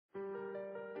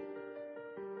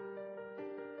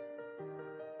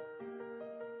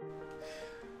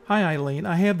Hi Eileen,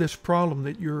 I have this problem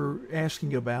that you're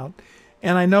asking about,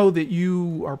 and I know that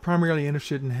you are primarily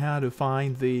interested in how to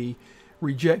find the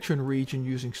rejection region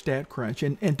using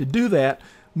StatCrunch. And to do that,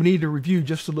 we need to review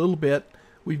just a little bit.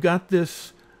 We've got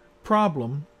this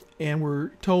problem, and we're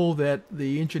told that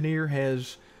the engineer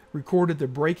has recorded the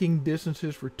braking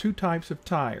distances for two types of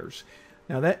tires.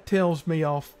 Now that tells me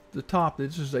off the top that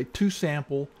this is a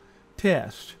two-sample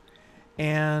test.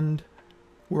 And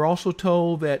we're also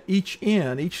told that each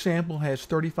sample has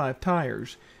 35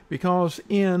 tires. Because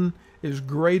N is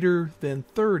greater than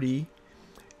 30,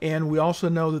 and we also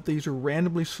know that these are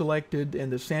randomly selected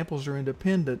and the samples are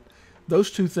independent,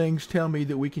 those two things tell me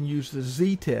that we can use the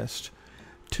Z-test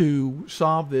to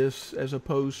solve this as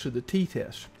opposed to the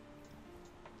t-test.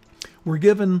 We're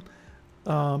given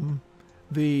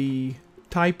the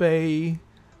type A,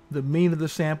 the mean of the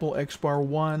sample x bar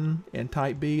 1, and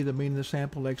type B, the mean of the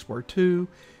sample x bar 2,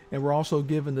 and we're also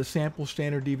given the sample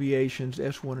standard deviations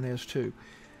S1 and S2.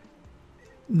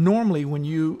 Normally when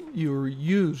you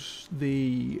use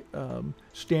the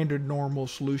standard normal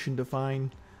solution to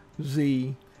find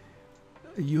Z,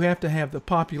 you have to have the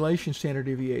population standard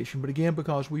deviation, but again,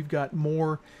 because we've got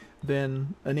more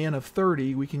than an N of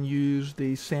 30, we can use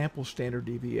the sample standard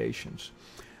deviations.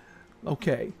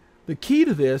 Okay, the key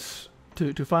to this,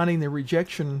 to finding the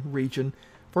rejection region,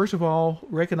 first of all,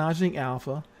 recognizing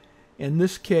alpha. In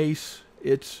this case,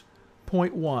 it's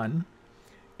 0.1,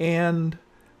 and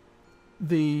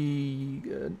the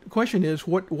question is,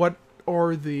 what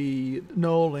are the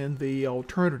null and the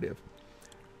alternative?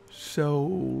 So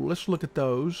let's look at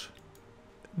those.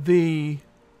 The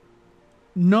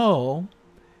null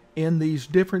in these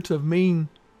difference of mean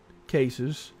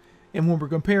cases, and when we're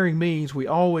comparing means, we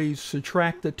always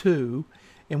subtract the two,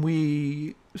 and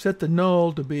we set the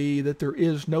null to be that there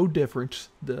is no difference.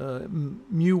 The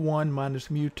mu1 minus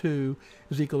mu2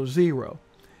 is equal to 0.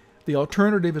 The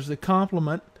alternative is the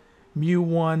complement.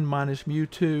 Mu1 minus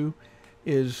mu2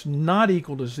 is not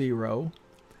equal to 0.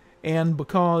 And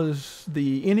because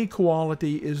the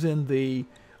inequality is in the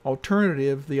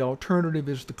alternative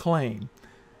is the claim.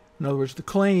 In other words, the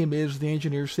claim is the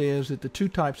engineer says that the two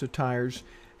types of tires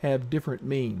have different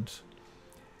means.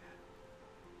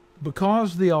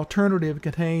 Because the alternative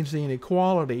contains the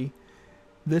inequality,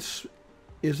 this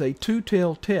is a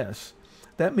two-tailed test.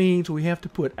 That means we have to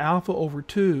put alpha over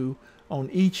 2 on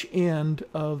each end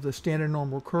of the standard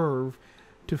normal curve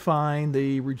to find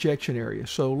the rejection area.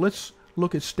 So let's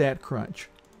look at StatCrunch.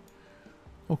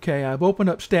 Okay, I've opened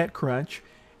up StatCrunch,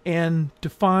 and to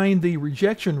find the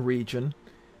rejection region,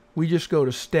 we just go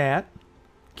to Stat,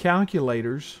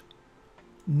 Calculators,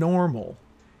 Normal,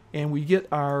 and we get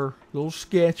our little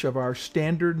sketch of our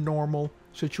standard normal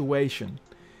situation.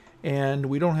 And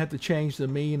we don't have to change the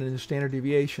mean and the standard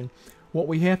deviation. What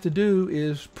we have to do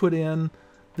is put in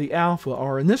the alpha,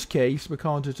 or in this case,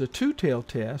 because it's a two-tailed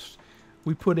test,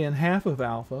 we put in half of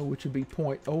alpha, which would be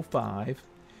 0.05,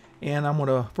 and I'm going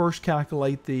to first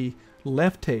calculate the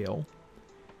left tail,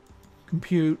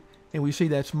 compute, and we see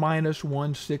that's minus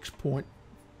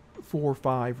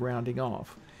 16.45 rounding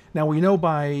off. Now we know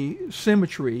by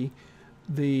symmetry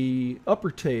the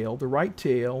upper tail, the right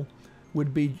tail,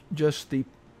 would be just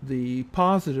the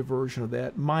positive version of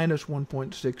that, minus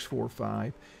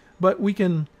 1.645, but we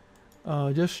can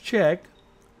just check.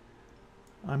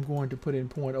 I'm going to put in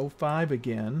 0.05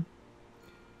 again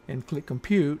and click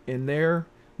compute, and there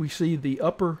we see the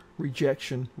upper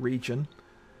rejection region,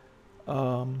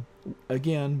 again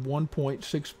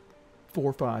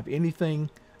 1.645. Anything,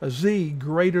 a Z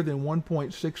greater than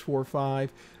 1.645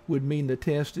 would mean the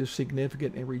test is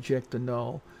significant and reject the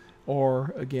null.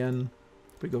 Or again,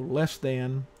 if we go less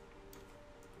than,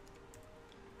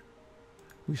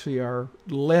 we see our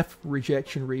left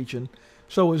rejection region.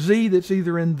 So a Z that's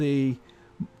either in the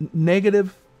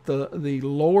negative, the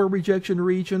lower rejection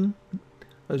region,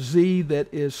 a Z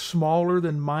that is smaller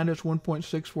than minus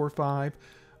 1.645,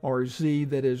 or a Z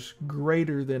that is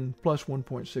greater than plus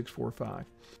 1.645.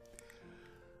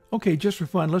 Okay, just for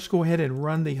fun, let's go ahead and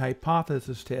run the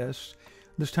hypothesis test.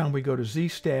 This time we go to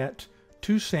ZStat,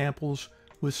 two samples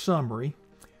with summary,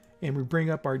 and we bring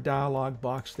up our dialog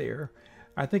box there.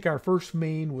 I think our first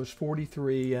mean was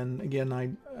 43, and again,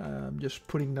 I'm just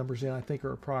putting numbers in I think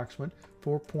are approximate.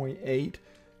 4.8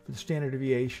 for the standard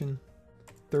deviation,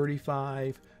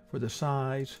 35 for the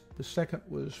size. The second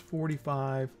was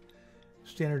 45,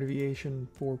 standard deviation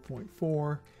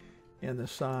 4.4, and the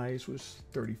size was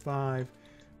 35.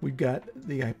 We've got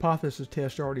the hypothesis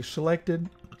test already selected.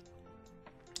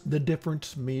 The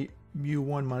difference,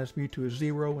 mu1 minus mu2 is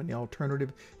 0, and the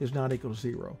alternative is not equal to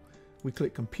 0. We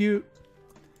click compute,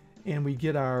 and we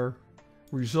get our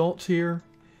results here.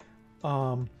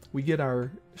 we get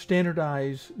our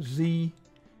standardized Z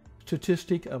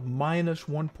statistic of minus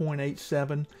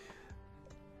 1.87.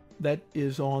 That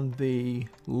is on the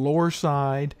lower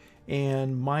side,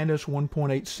 and minus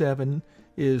 1.87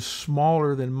 is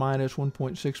smaller than minus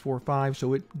 1.645,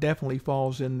 so it definitely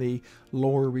falls in the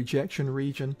lower rejection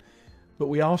region. But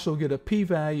we also get a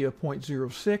p-value of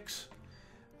 0.06,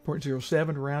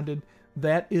 0.07 rounded.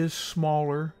 That is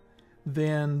smaller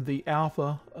than the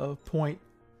alpha of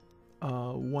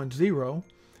 0.10,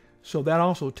 so that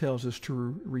also tells us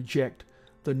to reject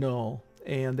the null,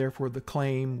 and therefore the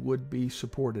claim would be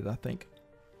supported, I think.